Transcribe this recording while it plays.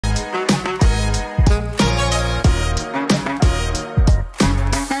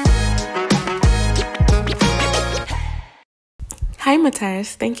Hi,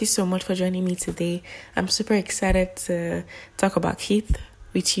 Matthias. Thank you so much for joining me today. I'm super excited to talk about Keet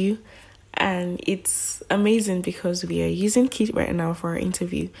with you. And it's amazing because we are using Keet right now for our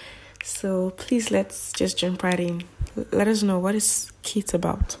interview. So please, let's just jump right in. Let us know, what is Keet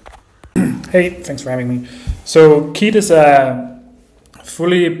about? Hey, thanks for having me. So Keet is a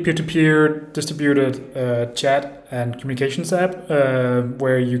fully peer-to-peer distributed chat and communications app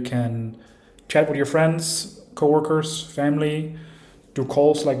where you can chat with your friends, coworkers, family, do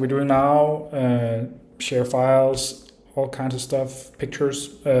calls like we're doing now, share files, all kinds of stuff,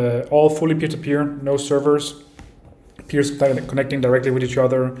 pictures, all fully peer-to-peer, no servers, peers connecting directly with each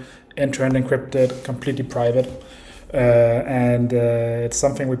other, end-to-end encrypted, completely private. And it's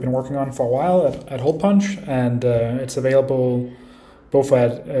something we've been working on for a while at Holepunch, and it's available both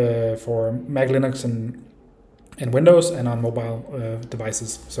for Mac, Linux, and Windows, and on mobile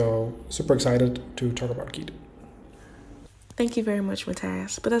devices. So super excited to talk about Keet. Thank you very much,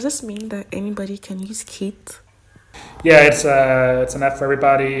 Matthias. But does this mean that anybody can use Keet? Yeah, it's an app for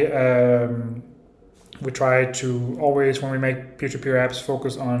everybody. We try to always, when we make peer-to-peer apps,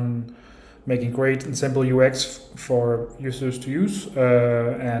 focus on making great and simple UX for users to use.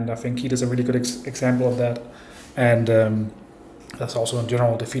 And I think Keet is a really good example of that. And that's also in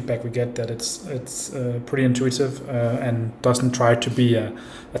general the feedback we get, that it's pretty intuitive and doesn't try to be a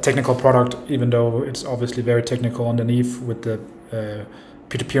technical product, even though it's obviously very technical underneath with the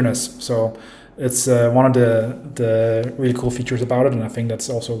peer-to-peerness. So it's one of the really cool features about it, and I think that's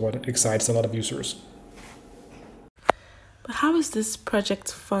also what excites a lot of users. But how is this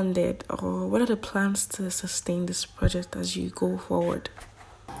project funded, or what are the plans to sustain this project as you go forward?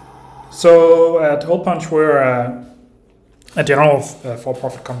 So at Holepunch, we're a general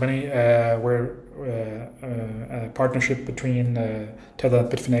for-profit company. We're a partnership between Tether,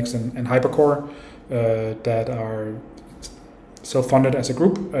 Bitfinex, and Hypercore that are self-funded as a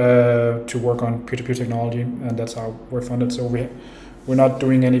group to work on peer-to-peer technology, and that's how we're funded. So we're not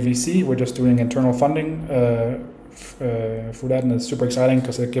doing any VC, we're just doing internal funding for that, and it's super exciting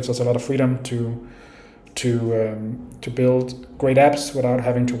because it gives us a lot of freedom to build great apps without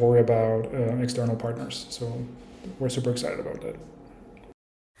having to worry about external partners. So we're super excited about that.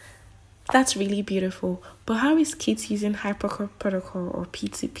 That's really beautiful. But how is Keet using Hypercore Protocol or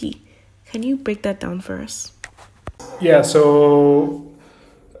P2P? Can you break that down for us? Yeah, so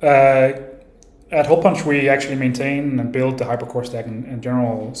at Holepunch, we actually maintain and build the Hypercore stack in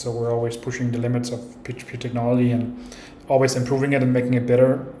general. So we're always pushing the limits of peer-to-peer technology and always improving it and making it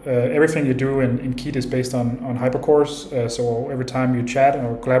better. Everything you do in Keet is based on Hypercores. So every time you chat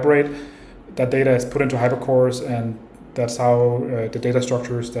or collaborate, that data is put into Hypercores, and that's how the data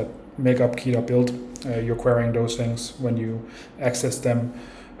structures that make up Keet are built. You're querying those things when you access them.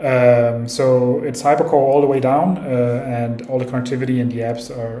 So it's Hypercore all the way down, and all the connectivity in the apps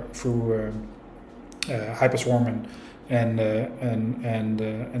are through Hyperswarm and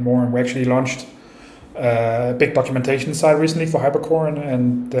more. And we actually launched a big documentation site recently for Hypercore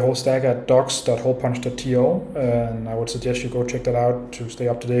and the whole stack at docs.holepunch.to, and I would suggest you go check that out to stay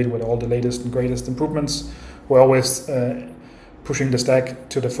up to date with all the latest and greatest improvements. We're always pushing the stack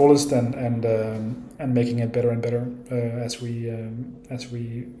to the fullest and making it better and better as we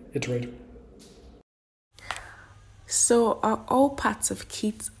iterate. So are all parts of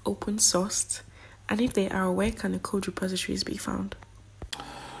Keet open sourced? And if they are, where can the code repositories be found?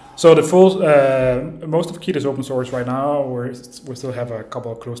 So the full most of Keet is open source right now. We still have a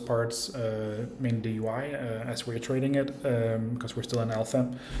couple of closed parts, mainly the UI, as we're iterating it, because we're still in alpha.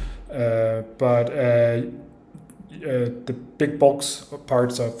 But the big bulks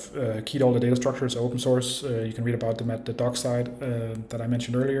parts of Keet, all the data structures, are open source. You can read about them at the doc side that I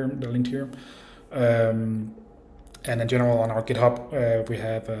mentioned earlier. They're linked here. And in general, on our GitHub, we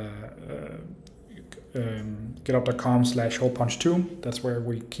have github.com/holepunch2. That's where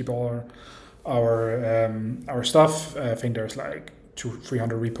we keep all our stuff. I think there's like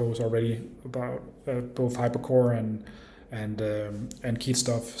 200-300 repos already about both Hypercore and Keet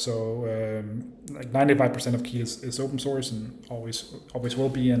stuff. So like 95% of Keet is open source and always will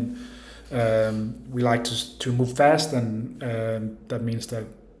be. And we like to move fast, and that means that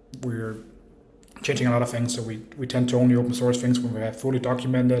we're changing a lot of things. So we tend to only open source things when we have fully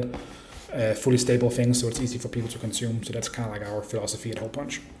documented, fully stable things, so it's easy for people to consume. So that's kind of like our philosophy at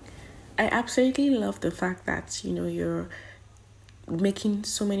Holepunch. I absolutely love the fact that you're making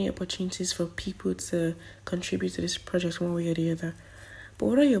so many opportunities for people to contribute to this project one way or the other. But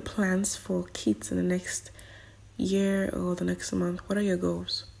what are your plans for Keet in the next year or the next month? What are your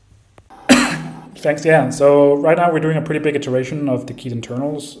goals? Thanks. Yeah. So right now we're doing a pretty big iteration of the Keet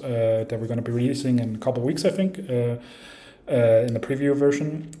internals that we're going to be releasing in a couple of weeks, I think. in the preview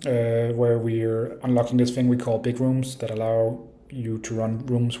version, where we're unlocking this thing we call big rooms that allow you to run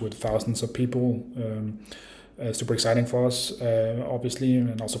rooms with thousands of people. Super exciting for us, obviously,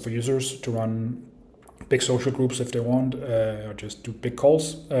 and also for users to run big social groups if they want, or just do big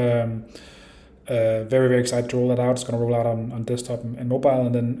calls. Very, very excited to roll that out. It's going to roll out on desktop and mobile.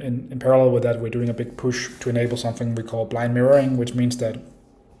 And then in parallel with that, we're doing a big push to enable something we call blind mirroring, which means that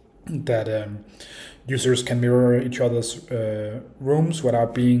users can mirror each other's rooms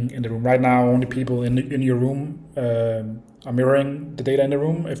without being in the room. Right now, only people in your room are mirroring the data in the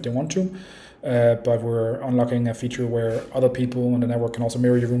room if they want to. But we're unlocking a feature where other people on the network can also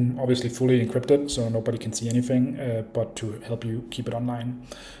mirror your room, obviously fully encrypted, so nobody can see anything, but to help you keep it online.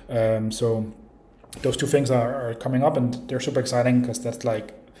 So those two things are coming up, and they're super exciting because that's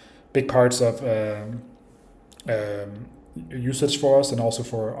like big parts of usage for us, and also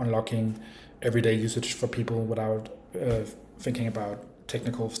for unlocking everyday usage for people without thinking about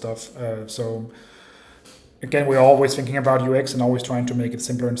technical stuff. So again, we're always thinking about UX and always trying to make it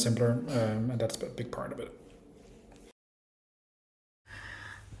simpler and simpler, and that's a big part of it.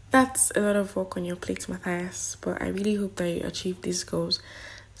 That's a lot of work on your plate, Mathias, but I really hope that you achieve these goals.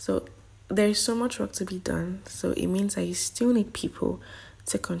 So there's so much work to be done, so it means that you still need people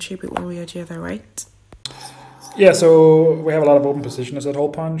to contribute one way or the other, right? Yeah, so we have a lot of open positions at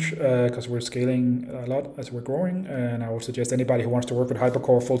Holepunch because we're scaling a lot as we're growing, and I would suggest anybody who wants to work with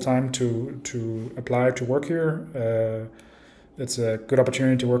Hypercore full-time to apply to work here. It's a good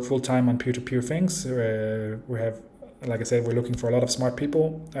opportunity to work full-time on peer-to-peer things. We have, like I said, we're looking for a lot of smart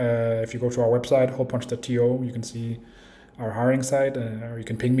people. If you go to our website, holepunch.to, you can see our hiring site, or you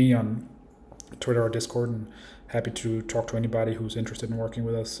can ping me on Twitter or Discord, and happy to talk to anybody who's interested in working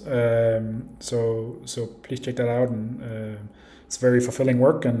with us. So please check that out, and it's very fulfilling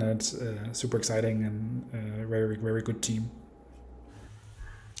work, and it's super exciting, and very, very good team.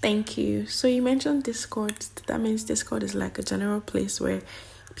 Thank you. So you mentioned Discord. That means Discord is like a general place where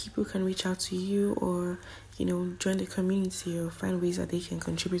people can reach out to you, or join the community, or find ways that they can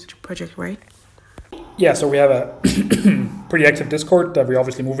contribute to the project, right? Yeah, so we have a pretty active Discord that we're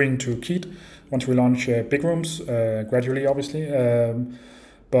obviously moving to Keet once we launch big rooms, gradually, obviously.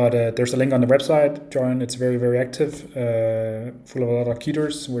 But there's a link on the website. Join. It's very, very active, full of a lot of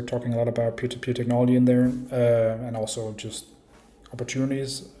Keeters. We're talking a lot about peer-to-peer technology in there, and also just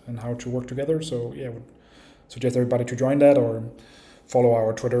opportunities and how to work together. So yeah, I would suggest everybody to join that or follow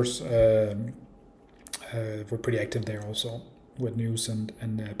our Twitters. We're pretty active there also with news and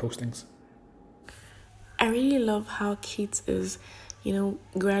postings. I really love how Keet is,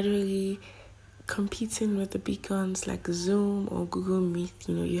 gradually competing with the big guns like Zoom or Google Meet.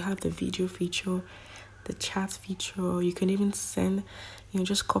 You have the video feature, the chat feature, or you can even send,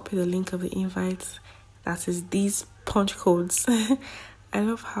 just copy the link of the invite. That is these punch codes. I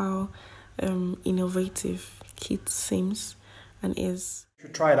love how innovative Keet seems and is. You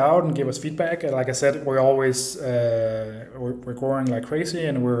should try it out and give us feedback. Like I said, we're always we're growing like crazy,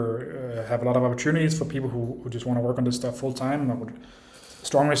 and we're have a lot of opportunities for people who just want to work on this stuff full time. I would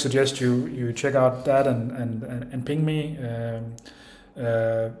strongly suggest you check out that and ping me.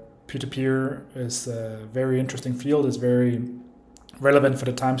 Peer-to-peer is a very interesting field. It's very relevant for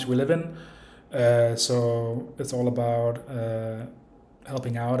the times we live in. So it's all about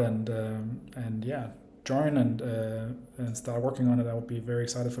helping out and yeah, join and start working on it. That would be very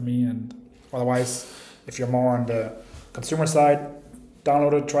excited for me. And otherwise, if you're more on the consumer side,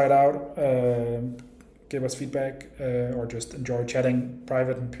 download it, try it out, give us feedback, or just enjoy chatting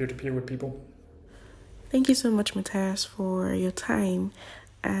private and peer-to-peer with people. Thank you so much, Mathias, for your time,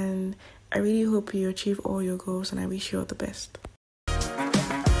 and I really hope you achieve all your goals, and I wish you all the best.